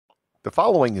The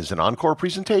following is an Encore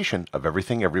presentation of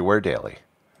Everything Everywhere Daily.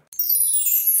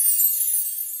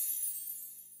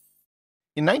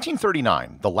 In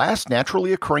 1939, the last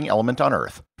naturally occurring element on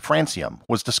Earth, Francium,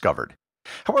 was discovered.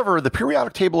 However, the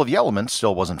periodic table of the elements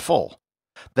still wasn't full.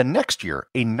 The next year,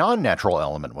 a non-natural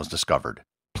element was discovered,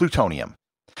 plutonium.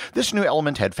 This new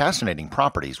element had fascinating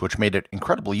properties which made it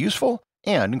incredibly useful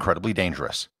and incredibly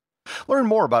dangerous. Learn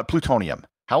more about plutonium,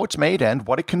 how it's made, and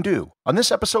what it can do on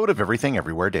this episode of Everything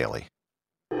Everywhere Daily.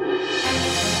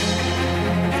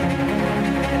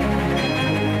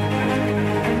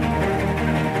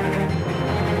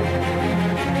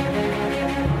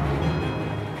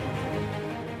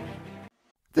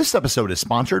 This episode is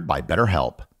sponsored by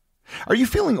BetterHelp. Are you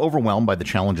feeling overwhelmed by the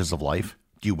challenges of life?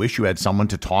 Do you wish you had someone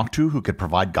to talk to who could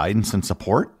provide guidance and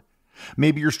support?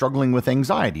 Maybe you're struggling with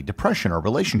anxiety, depression, or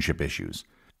relationship issues.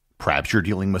 Perhaps you're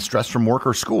dealing with stress from work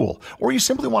or school, or you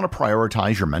simply want to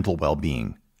prioritize your mental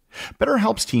well-being.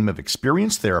 BetterHelp's team of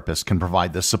experienced therapists can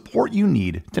provide the support you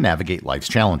need to navigate life's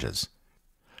challenges.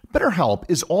 BetterHelp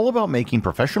is all about making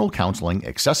professional counseling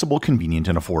accessible, convenient,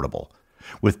 and affordable.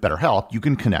 With BetterHelp, you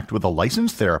can connect with a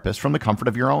licensed therapist from the comfort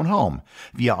of your own home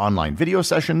via online video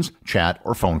sessions, chat,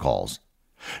 or phone calls.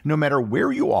 No matter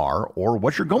where you are or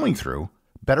what you're going through,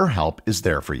 BetterHelp is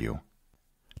there for you.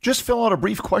 Just fill out a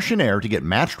brief questionnaire to get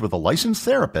matched with a licensed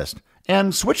therapist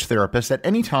and switch therapists at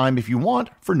any time if you want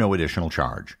for no additional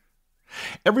charge.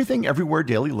 Everything Everywhere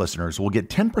Daily listeners will get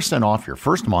 10% off your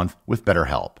first month with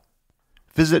BetterHelp.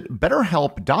 Visit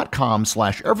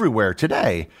betterhelp.com/everywhere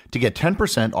today to get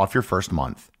 10% off your first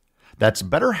month. That's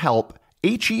BetterHelp,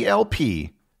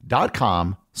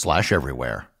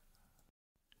 HELP.com/everywhere.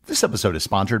 This episode is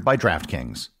sponsored by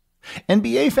DraftKings.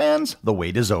 NBA fans, the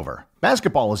wait is over.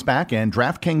 Basketball is back, and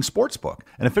DraftKings Sportsbook,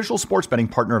 an official sports betting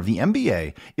partner of the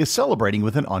NBA, is celebrating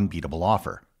with an unbeatable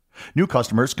offer. New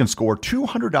customers can score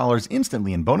 $200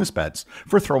 instantly in bonus bets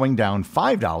for throwing down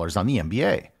 $5 on the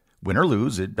NBA. Win or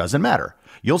lose, it doesn't matter.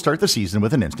 You'll start the season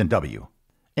with an instant W.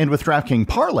 And with DraftKings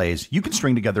Parlays, you can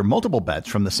string together multiple bets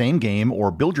from the same game or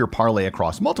build your parlay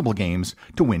across multiple games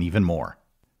to win even more.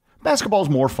 Basketball's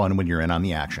more fun when you're in on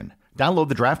the action. Download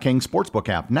the DraftKings Sportsbook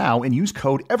app now and use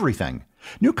code EVERYTHING.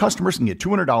 New customers can get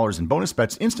 $200 in bonus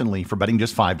bets instantly for betting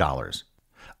just $5.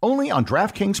 Only on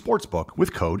DraftKings Sportsbook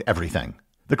with code EVERYTHING.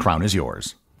 The crown is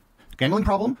yours. Gambling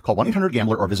problem? Call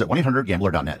 1-800-GAMBLER or visit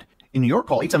 1-800-GAMBLER.net. In New York,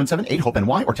 call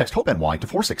 877-8-HOPE-NY or text HOPE-NY to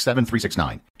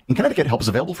 467-369. In Connecticut, help is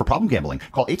available for problem gambling.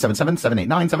 Call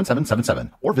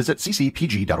 877-789-7777 or visit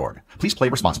ccpg.org. Please play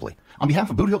responsibly. On behalf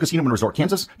of Boot Hill Casino and Resort,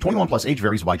 Kansas, 21 plus age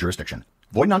varies by jurisdiction.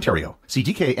 Void in Ontario. See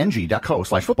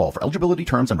dkng.co/football for eligibility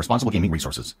terms and responsible gaming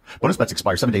resources. Bonus bets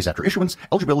expire 7 days after issuance.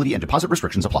 Eligibility and deposit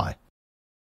restrictions apply.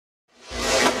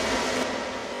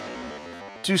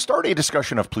 To start a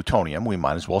discussion of plutonium, we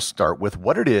might as well start with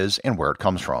what it is and where it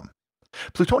comes from.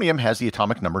 Plutonium has the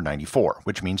atomic number 94,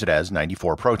 which means it has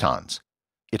 94 protons.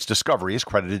 Its discovery is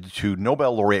credited to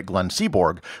Nobel laureate Glenn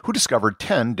Seaborg, who discovered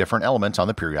 10 different elements on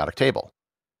the periodic table.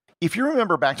 If you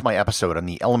remember back to my episode on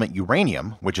the element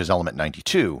uranium, which is element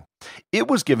 92, it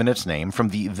was given its name from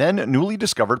the then newly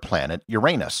discovered planet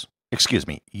Uranus.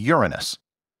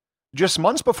 Just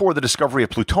months before the discovery of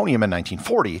plutonium in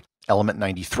 1940, element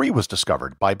 93 was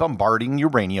discovered by bombarding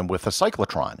uranium with a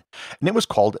cyclotron, and it was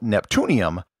called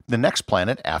Neptunium, the next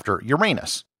planet after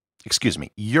Uranus.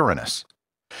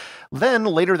 Then,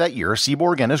 later that year,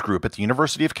 Seaborg and his group at the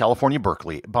University of California,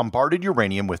 Berkeley bombarded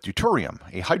uranium with deuterium,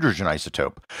 a hydrogen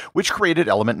isotope, which created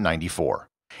element 94.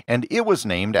 And it was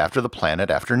named after the planet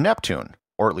after Neptune,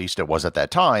 or at least it was at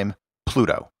that time,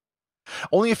 Pluto.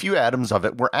 Only a few atoms of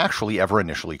it were actually ever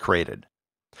initially created.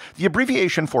 The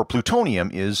abbreviation for plutonium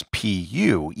is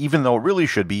Pu, even though it really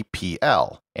should be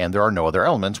Pl, and there are no other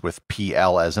elements with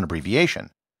Pl as an abbreviation.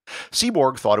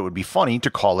 Seaborg thought it would be funny to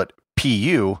call it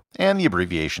Pu, and the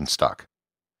abbreviation stuck.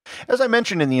 As I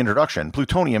mentioned in the introduction,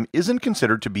 plutonium isn't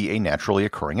considered to be a naturally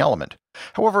occurring element.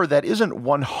 However, that isn't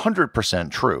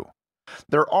 100% true.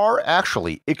 There are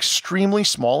actually extremely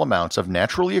small amounts of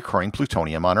naturally occurring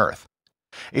plutonium on Earth.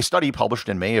 A study published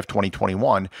in May of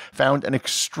 2021 found an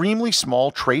extremely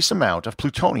small trace amount of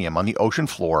plutonium on the ocean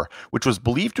floor, which was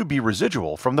believed to be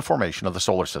residual from the formation of the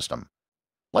solar system.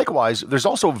 Likewise, there's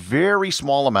also very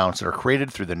small amounts that are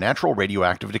created through the natural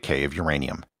radioactive decay of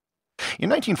uranium. In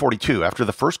 1942, after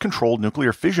the first controlled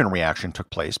nuclear fission reaction took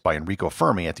place by Enrico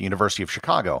Fermi at the University of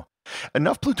Chicago,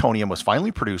 enough plutonium was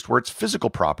finally produced where its physical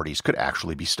properties could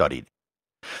actually be studied.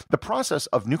 The process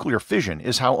of nuclear fission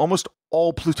is how almost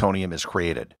all plutonium is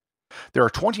created. There are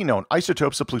 20 known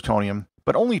isotopes of plutonium,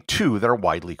 but only 2 that are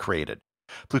widely created: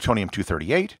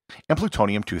 plutonium-238 and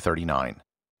plutonium-239.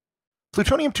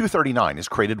 Plutonium-239 is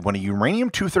created when a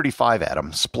uranium-235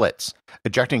 atom splits,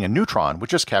 ejecting a neutron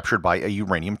which is captured by a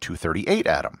uranium-238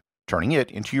 atom, turning it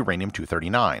into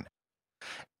uranium-239.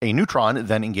 A neutron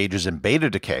then engages in beta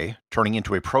decay, turning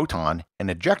into a proton and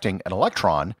ejecting an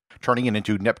electron, turning it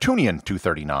into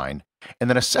Neptunium-239, and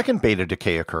then a second beta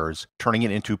decay occurs, turning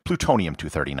it into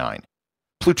Plutonium-239.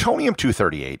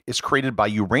 Plutonium-238 is created by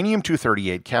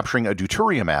uranium-238 capturing a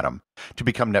deuterium atom to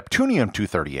become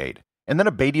Neptunium-238, and then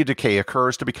a beta decay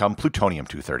occurs to become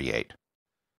Plutonium-238.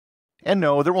 And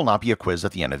no, there will not be a quiz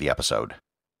at the end of the episode.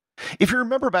 If you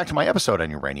remember back to my episode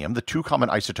on uranium, the two common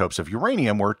isotopes of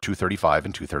uranium were 235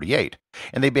 and 238,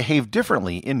 and they behave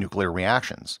differently in nuclear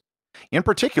reactions. In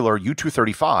particular,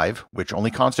 U-235, which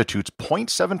only constitutes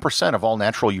 0.7% of all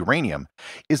natural uranium,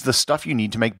 is the stuff you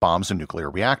need to make bombs in nuclear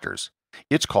reactors.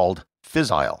 It's called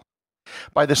fissile.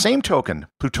 By the same token,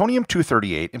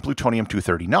 plutonium-238 and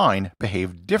plutonium-239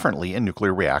 behave differently in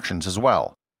nuclear reactions as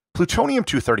well.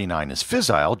 Plutonium-239 is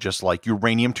fissile just like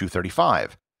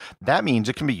uranium-235. That means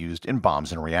it can be used in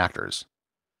bombs and reactors.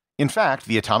 In fact,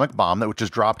 the atomic bomb that was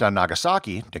dropped on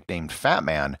Nagasaki, nicknamed Fat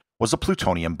Man, was a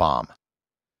plutonium bomb.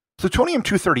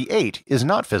 Plutonium-238 is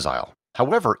not fissile.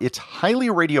 However, it's highly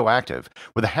radioactive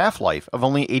with a half-life of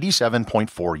only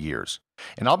 87.4 years,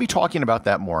 and I'll be talking about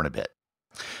that more in a bit.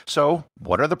 So,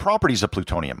 what are the properties of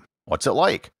plutonium? What's it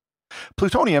like?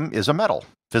 Plutonium is a metal.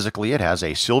 Physically, it has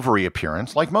a silvery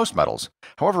appearance like most metals.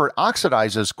 However, it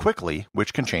oxidizes quickly,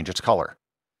 which can change its color.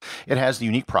 It has the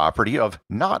unique property of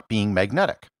not being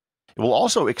magnetic. It will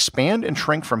also expand and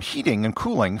shrink from heating and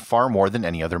cooling far more than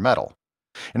any other metal.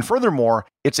 And furthermore,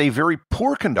 it's a very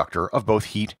poor conductor of both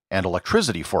heat and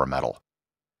electricity for a metal.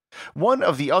 One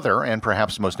of the other, and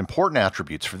perhaps most important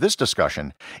attributes for this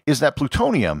discussion, is that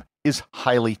plutonium is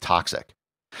highly toxic.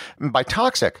 By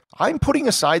toxic, I'm putting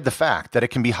aside the fact that it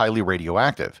can be highly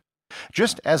radioactive.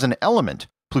 Just as an element,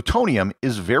 plutonium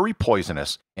is very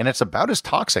poisonous, and it's about as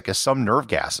toxic as some nerve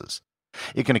gases.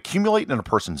 It can accumulate in a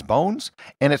person's bones,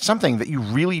 and it's something that you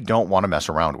really don't want to mess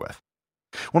around with.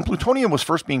 When plutonium was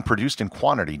first being produced in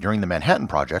quantity during the Manhattan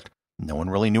Project, no one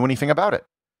really knew anything about it.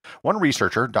 One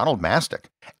researcher, Donald Mastick,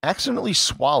 accidentally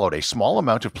swallowed a small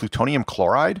amount of plutonium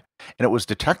chloride, and it was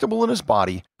detectable in his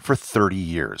body for 30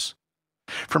 years.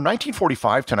 From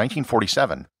 1945 to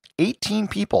 1947, 18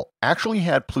 people actually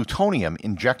had plutonium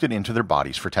injected into their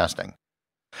bodies for testing.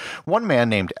 One man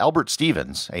named Albert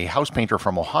Stevens, a house painter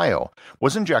from Ohio,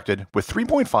 was injected with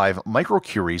 3.5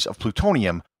 microcuries of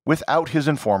plutonium without his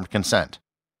informed consent.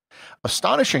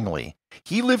 Astonishingly,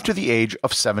 he lived to the age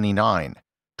of 79,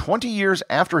 20 years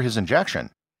after his injection,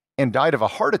 and died of a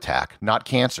heart attack, not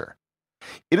cancer.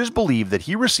 It is believed that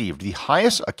he received the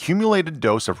highest accumulated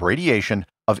dose of radiation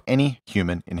of any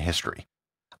human in history.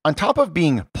 On top of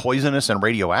being poisonous and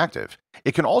radioactive,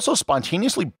 it can also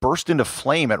spontaneously burst into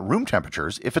flame at room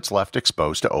temperatures if it's left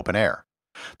exposed to open air.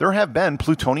 There have been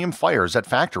plutonium fires at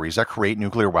factories that create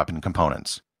nuclear weapon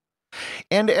components.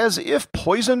 And as if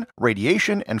poison,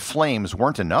 radiation, and flames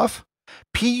weren't enough,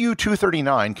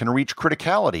 Pu-239 can reach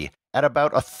criticality at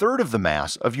about a third of the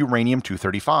mass of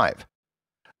uranium-235.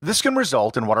 This can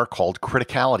result in what are called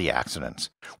criticality accidents,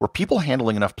 where people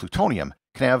handling enough plutonium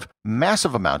can have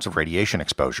massive amounts of radiation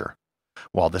exposure.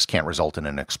 While this can't result in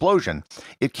an explosion,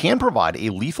 it can provide a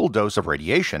lethal dose of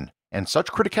radiation, and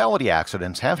such criticality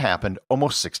accidents have happened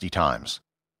almost 60 times.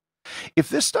 If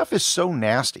this stuff is so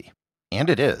nasty, and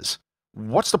it is,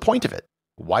 what's the point of it?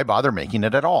 Why bother making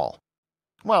it at all?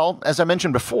 Well, as I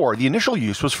mentioned before, the initial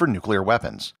use was for nuclear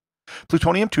weapons.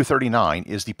 Plutonium-239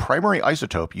 is the primary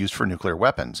isotope used for nuclear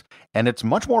weapons, and it's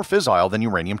much more fissile than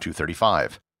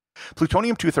uranium-235.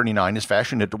 Plutonium-239 is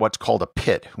fashioned into what's called a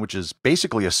pit, which is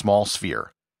basically a small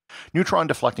sphere.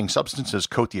 Neutron-deflecting substances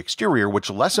coat the exterior, which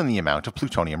lessen the amount of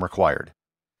plutonium required.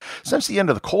 Since the end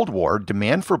of the Cold War,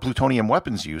 demand for plutonium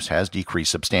weapons use has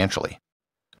decreased substantially.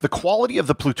 The quality of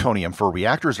the plutonium for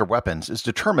reactors or weapons is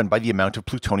determined by the amount of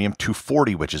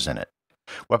plutonium-240 which is in it.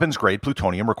 Weapons-grade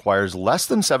plutonium requires less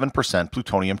than 7%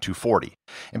 plutonium-240,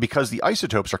 and because the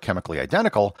isotopes are chemically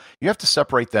identical, you have to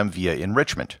separate them via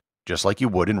enrichment, just like you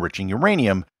would enriching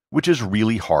uranium, which is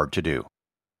really hard to do.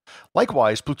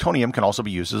 Likewise, plutonium can also be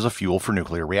used as a fuel for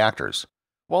nuclear reactors.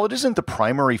 While it isn't the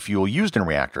primary fuel used in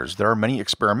reactors, there are many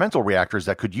experimental reactors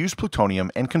that could use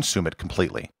plutonium and consume it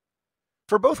completely.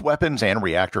 For both weapons and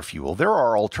reactor fuel, there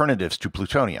are alternatives to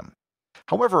plutonium.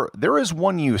 However, there is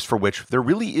one use for which there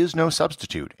really is no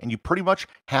substitute, and you pretty much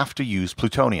have to use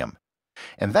plutonium.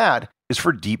 And that is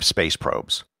for deep space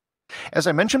probes. As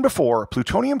I mentioned before,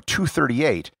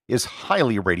 plutonium-238 is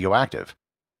highly radioactive.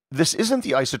 This isn't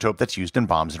the isotope that's used in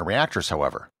bombs and reactors,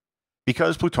 however.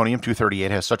 Because plutonium-238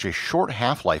 has such a short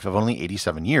half-life of only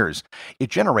 87 years, it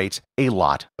generates a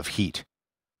lot of heat.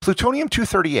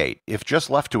 Plutonium-238, if just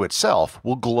left to itself,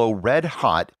 will glow red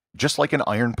hot just like an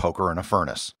iron poker in a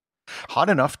furnace. Hot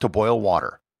enough to boil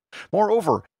water.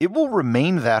 Moreover, it will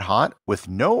remain that hot with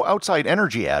no outside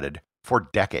energy added for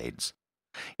decades.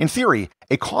 In theory,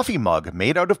 a coffee mug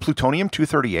made out of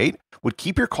plutonium-238 would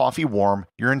keep your coffee warm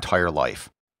your entire life.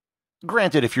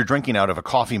 Granted, if you're drinking out of a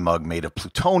coffee mug made of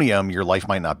plutonium, your life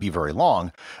might not be very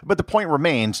long, but the point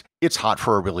remains, it's hot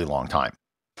for a really long time.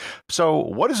 So,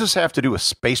 what does this have to do with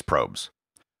space probes?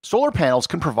 Solar panels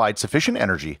can provide sufficient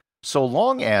energy so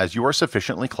long as you are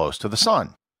sufficiently close to the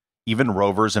sun. Even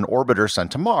rovers and orbiters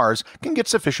sent to Mars can get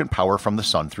sufficient power from the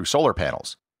sun through solar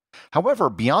panels. However,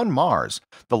 beyond Mars,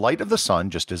 the light of the sun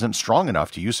just isn't strong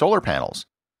enough to use solar panels.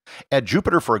 At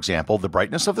Jupiter, for example, the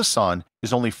brightness of the sun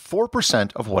is only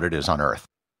 4% of what it is on Earth.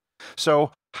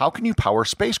 So, how can you power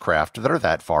spacecraft that are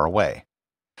that far away?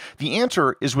 The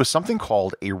answer is with something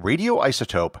called a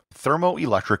radioisotope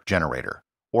thermoelectric generator,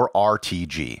 or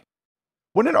RTG.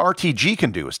 What an RTG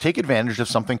can do is take advantage of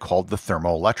something called the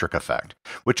thermoelectric effect,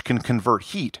 which can convert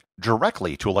heat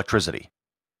directly to electricity.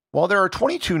 While there are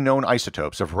 22 known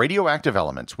isotopes of radioactive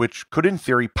elements which could in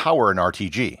theory power an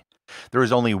RTG, there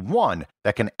is only one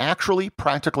that can actually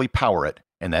practically power it,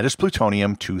 and that is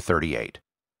plutonium-238.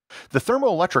 The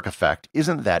thermoelectric effect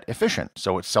isn't that efficient,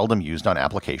 so it's seldom used on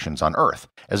applications on Earth,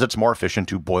 as it's more efficient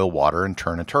to boil water and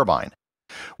turn a turbine.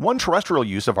 One terrestrial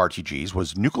use of RTGs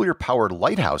was nuclear-powered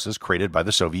lighthouses created by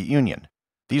the Soviet Union.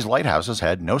 These lighthouses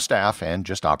had no staff and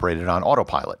just operated on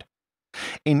autopilot.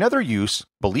 Another use,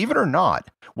 believe it or not,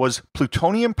 was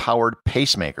plutonium-powered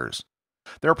pacemakers.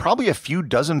 There are probably a few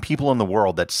dozen people in the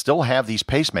world that still have these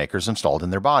pacemakers installed in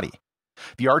their body.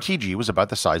 The RTG was about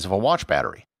the size of a watch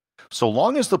battery. So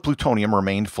long as the plutonium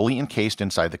remained fully encased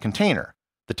inside the container,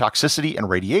 the toxicity and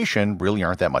radiation really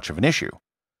aren't that much of an issue.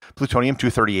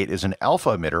 Plutonium-238 is an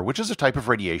alpha emitter, which is a type of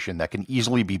radiation that can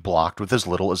easily be blocked with as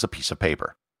little as a piece of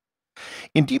paper.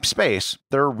 In deep space,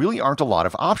 there really aren't a lot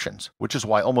of options, which is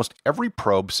why almost every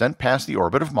probe sent past the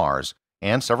orbit of Mars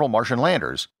and several Martian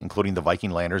landers, including the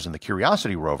Viking landers and the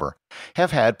Curiosity rover,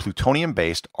 have had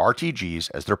plutonium-based RTGs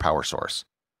as their power source.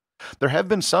 There have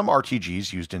been some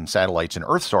RTGs used in satellites in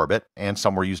Earth's orbit, and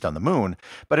some were used on the Moon,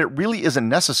 but it really isn't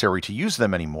necessary to use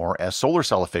them anymore as solar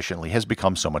cell efficiency has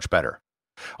become so much better.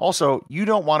 Also, you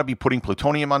don't want to be putting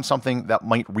plutonium on something that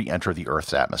might re-enter the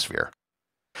Earth's atmosphere.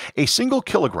 A single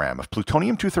kilogram of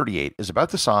plutonium-238 is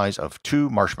about the size of 2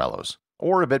 marshmallows,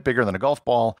 or a bit bigger than a golf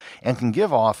ball, and can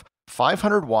give off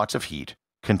 500 watts of heat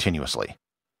continuously.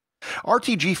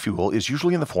 RTG fuel is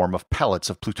usually in the form of pellets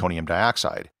of plutonium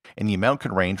dioxide, and the amount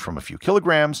can range from a few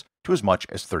kilograms to as much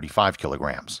as 35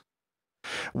 kilograms.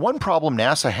 One problem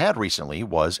NASA had recently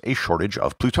was a shortage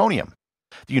of plutonium.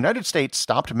 The United States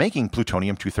stopped making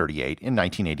plutonium-238 in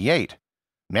 1988.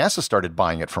 NASA started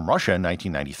buying it from Russia in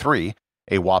 1993,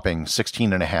 a whopping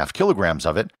 16.5 kilograms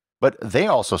of it, but they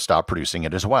also stopped producing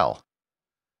it as well.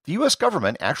 The US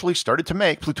government actually started to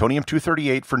make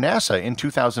plutonium-238 for NASA in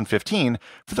 2015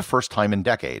 for the first time in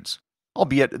decades,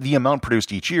 albeit the amount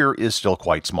produced each year is still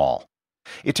quite small.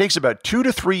 It takes about 2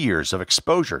 to 3 years of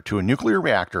exposure to a nuclear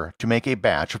reactor to make a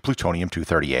batch of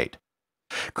plutonium-238.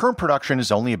 Current production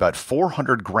is only about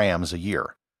 400 grams a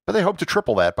year, but they hope to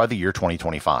triple that by the year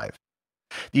 2025.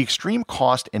 The extreme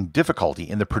cost and difficulty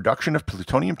in the production of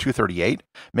plutonium-238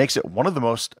 makes it one of the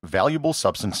most valuable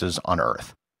substances on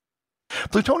Earth.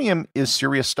 Plutonium is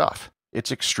serious stuff.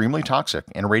 It's extremely toxic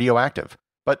and radioactive,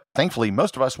 but thankfully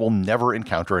most of us will never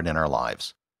encounter it in our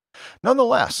lives.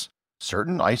 Nonetheless,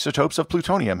 certain isotopes of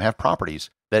plutonium have properties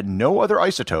that no other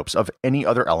isotopes of any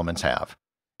other elements have.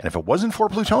 And if it wasn't for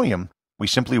plutonium, we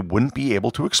simply wouldn't be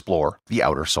able to explore the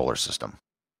outer solar system.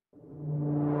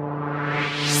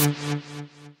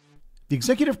 The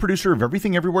executive producer of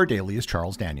Everything Everywhere Daily is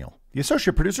Charles Daniel. The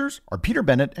associate producers are Peter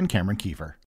Bennett and Cameron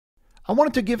Kiefer. I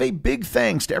wanted to give a big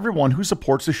thanks to everyone who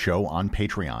supports the show on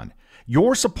Patreon.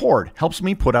 Your support helps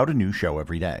me put out a new show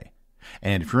every day.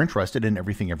 And if you're interested in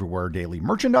Everything Everywhere Daily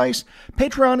merchandise,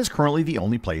 Patreon is currently the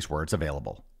only place where it's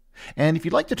available. And if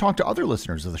you'd like to talk to other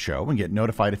listeners of the show and get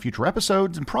notified of future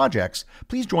episodes and projects,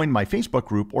 please join my Facebook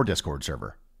group or Discord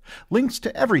server. Links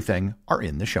to everything are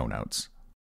in the show notes.